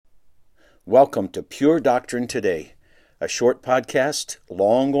Welcome to Pure Doctrine Today, a short podcast,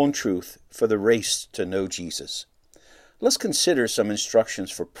 long on truth for the race to know Jesus. Let's consider some instructions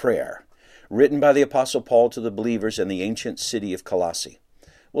for prayer, written by the Apostle Paul to the believers in the ancient city of Colossae.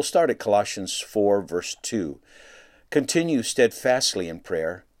 We'll start at Colossians 4, verse 2. Continue steadfastly in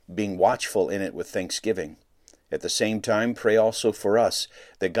prayer, being watchful in it with thanksgiving. At the same time, pray also for us,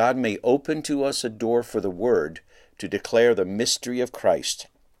 that God may open to us a door for the word to declare the mystery of Christ,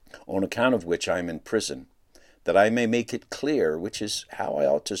 on account of which I am in prison, that I may make it clear which is how I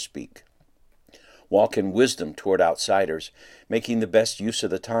ought to speak. Walk in wisdom toward outsiders, making the best use of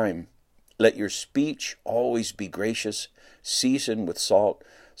the time. Let your speech always be gracious, seasoned with salt,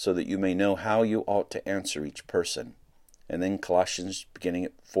 so that you may know how you ought to answer each person. And then Colossians, beginning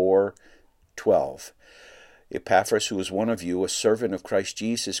at 4:12. Epaphras, who is one of you, a servant of Christ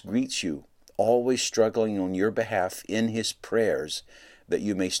Jesus, greets you, always struggling on your behalf in his prayers, that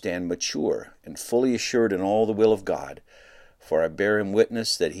you may stand mature and fully assured in all the will of God. For I bear him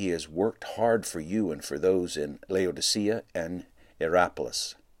witness that he has worked hard for you and for those in Laodicea and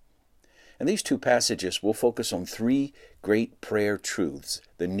Hierapolis. In these two passages, we'll focus on three great prayer truths: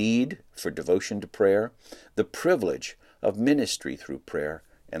 the need for devotion to prayer, the privilege of ministry through prayer,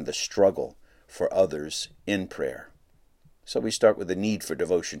 and the struggle for others in prayer. So we start with the need for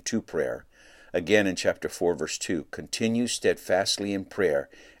devotion to prayer. Again in chapter 4, verse 2, continue steadfastly in prayer,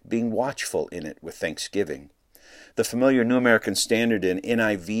 being watchful in it with thanksgiving. The familiar New American Standard and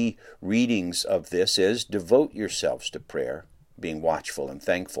NIV readings of this is, devote yourselves to prayer, being watchful and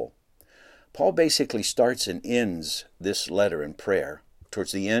thankful. Paul basically starts and ends this letter in prayer.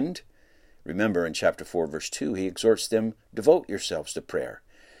 Towards the end, remember in chapter 4, verse 2, he exhorts them, devote yourselves to prayer.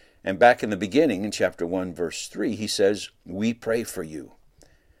 And back in the beginning, in chapter 1, verse 3, he says, we pray for you.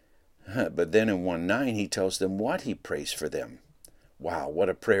 But then in 1:9, he tells them what he prays for them. Wow, what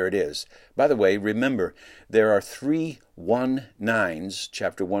a prayer it is. By the way, remember, there are 3 1:9s,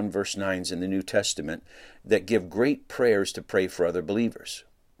 chapter 1, verse 9s in the New Testament, that give great prayers to pray for other believers.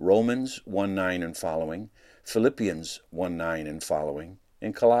 Romans 1:9 and following, Philippians 1:9 and following,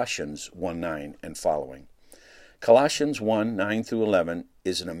 and Colossians 1:9 and following. Colossians 1:9 through 11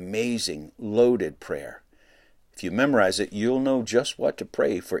 is an amazing, loaded prayer. If you memorize it, you'll know just what to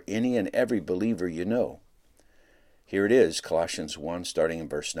pray for any and every believer you know. Here it is, Colossians 1, starting in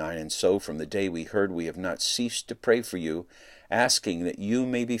verse 9. And so from the day we heard, we have not ceased to pray for you, asking that you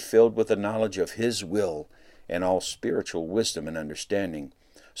may be filled with the knowledge of his will and all spiritual wisdom and understanding,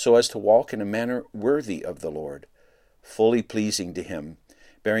 so as to walk in a manner worthy of the Lord, fully pleasing to him,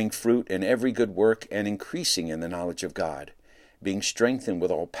 bearing fruit in every good work and increasing in the knowledge of God, being strengthened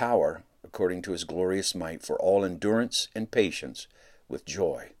with all power, according to his glorious might, for all endurance and patience with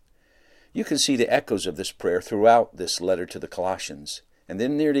joy. You can see the echoes of this prayer throughout this letter to the Colossians. And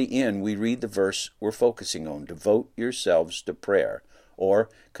then near the end, we read the verse we're focusing on, devote yourselves to prayer, or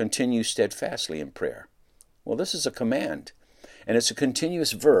continue steadfastly in prayer. Well, this is a command, and it's a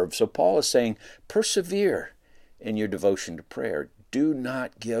continuous verb. So Paul is saying, persevere in your devotion to prayer. Do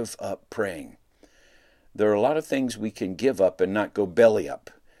not give up praying. There are a lot of things we can give up and not go belly up.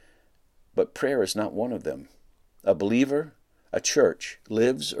 But prayer is not one of them. A believer, a church,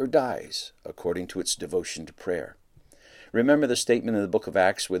 lives or dies according to its devotion to prayer. Remember the statement in the book of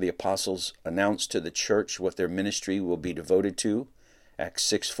Acts where the apostles announced to the church what their ministry will be devoted to? Acts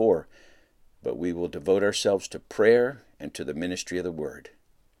 6:4. But we will devote ourselves to prayer and to the ministry of the word.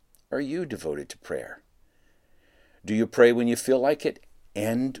 Are you devoted to prayer? Do you pray when you feel like it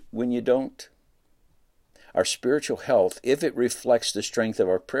and when you don't? Our spiritual health, if it reflects the strength of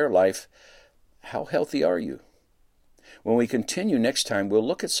our prayer life, how healthy are you? When we continue next time, we'll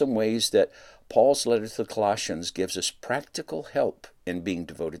look at some ways that Paul's letter to the Colossians gives us practical help in being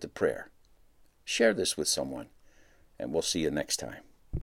devoted to prayer. Share this with someone, and we'll see you next time.